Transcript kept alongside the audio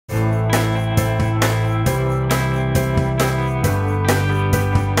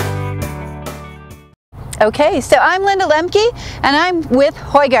Okay, so I'm Linda Lemke, and I'm with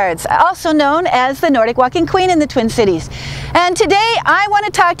Hoigaard, also known as the Nordic Walking Queen in the Twin Cities. And today I want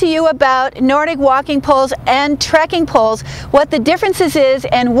to talk to you about Nordic walking poles and trekking poles, what the differences is,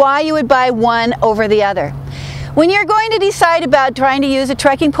 and why you would buy one over the other. When you're going to decide about trying to use a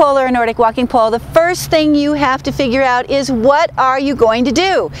trekking pole or a Nordic walking pole, the first thing you have to figure out is, what are you going to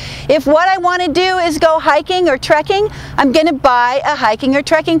do? If what I want to do is go hiking or trekking, I'm going to buy a hiking or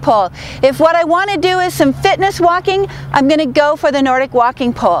trekking pole. If what I want to do is some fitness walking, I'm going to go for the Nordic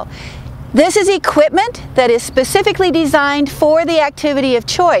walking pole. This is equipment that is specifically designed for the activity of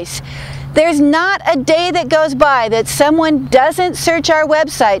choice. There's not a day that goes by that someone doesn't search our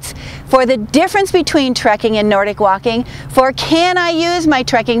websites for the difference between trekking and Nordic walking, for can I use my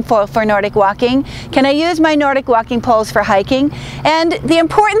trekking pole for Nordic walking? Can I use my Nordic walking poles for hiking? And the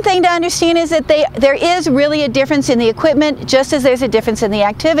important thing to understand is that there is really a difference in the equipment, just as there's a difference in the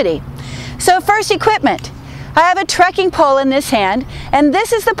activity. So first, equipment. I have a trekking pole in this hand, and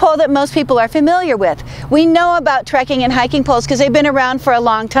this is the pole that most people are familiar with. We know about trekking and hiking poles because they've been around for a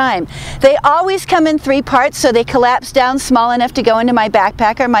long time. They always come in 3 parts, so they collapse down small enough to go into my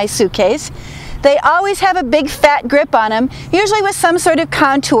backpack or my suitcase. They always have a big fat grip on them, usually with some sort of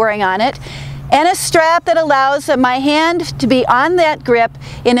contouring on it, and a strap that allows my hand to be on that grip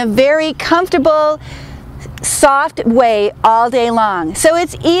in a very comfortable, soft way all day long. So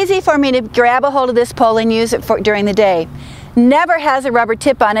it's easy for me to grab a hold of this pole and use it during the day. Never has a rubber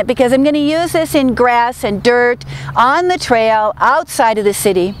tip on it because I'm going to use this in grass and dirt, on the trail, outside of the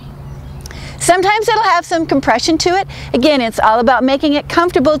city. Sometimes it'll have some compression to it. Again, it's all about making it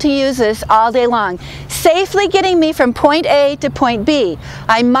comfortable to use this all day long, safely getting me from point A to point B.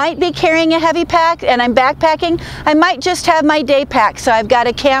 I might be carrying a heavy pack and I'm backpacking. I might just have my day pack, so I've got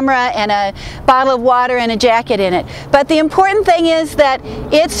a camera and a bottle of water and a jacket in it. But the important thing is that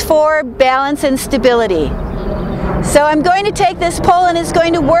it's for balance and stability. So I'm going to take this pole and it's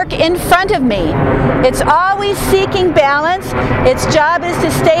going to work in front of me. It's always seeking balance. Its job is to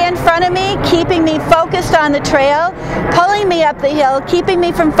stay in front of me, keeping me focused on the trail, pulling me up the hill, keeping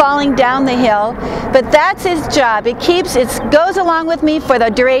me from falling down the hill. But that's its job. It goes along with me for the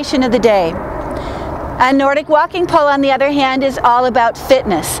duration of the day. A Nordic walking pole, on the other hand, is all about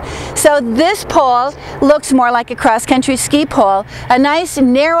fitness. So this pole looks more like a cross-country ski pole. A nice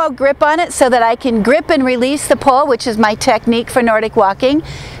narrow grip on it so that I can grip and release the pole, which is my technique for Nordic walking.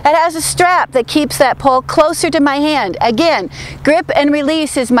 It has a strap that keeps that pole closer to my hand. Again, grip and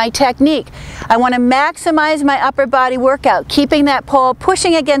release is my technique. I want to maximize my upper body workout, keeping that pole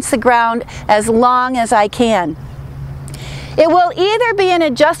pushing against the ground as long as I can. It will either be an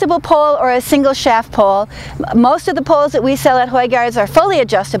adjustable pole or a single shaft pole. Most of the poles that we sell at Hoigaard are fully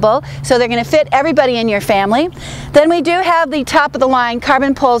adjustable, so they're going to fit everybody in your family. Then we do have the top of the line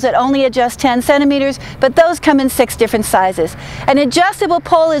carbon poles that only adjust 10 centimeters, but those come in 6 different sizes. An adjustable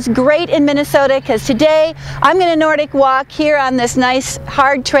pole is great in Minnesota because today I'm going to Nordic walk here on this nice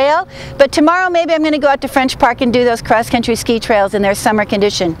hard trail, but tomorrow maybe I'm going to go out to French Park and do those cross-country ski trails in their summer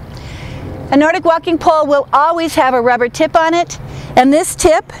condition. A Nordic walking pole will always have a rubber tip on it, and this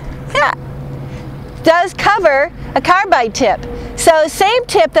tip does cover a carbide tip. So same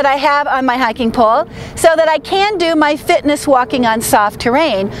tip that I have on my hiking pole, so that I can do my fitness walking on soft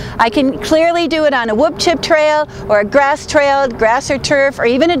terrain. I can clearly do it on a wood chip trail or a grass trail, grass or turf, or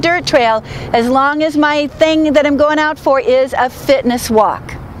even a dirt trail, as long as my thing that I'm going out for is a fitness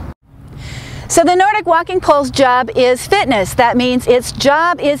walk. So the Nordic walking pole's job is fitness. That means its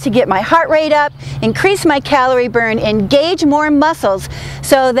job is to get my heart rate up, increase my calorie burn, engage more muscles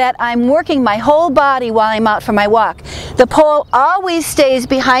so that I'm working my whole body while I'm out for my walk. The pole always stays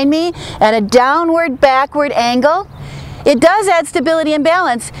behind me at a downward, backward angle. It does add stability and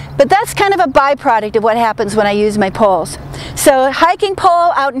balance, but that's kind of a byproduct of what happens when I use my poles. So hiking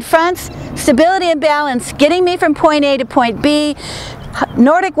pole out in front, stability and balance, getting me from point A to point B.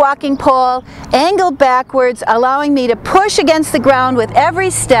 Nordic walking pole, angled backwards, allowing me to push against the ground with every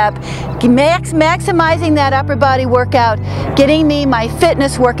step, maximizing that upper body workout, getting me my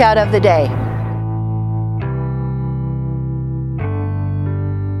fitness workout of the day.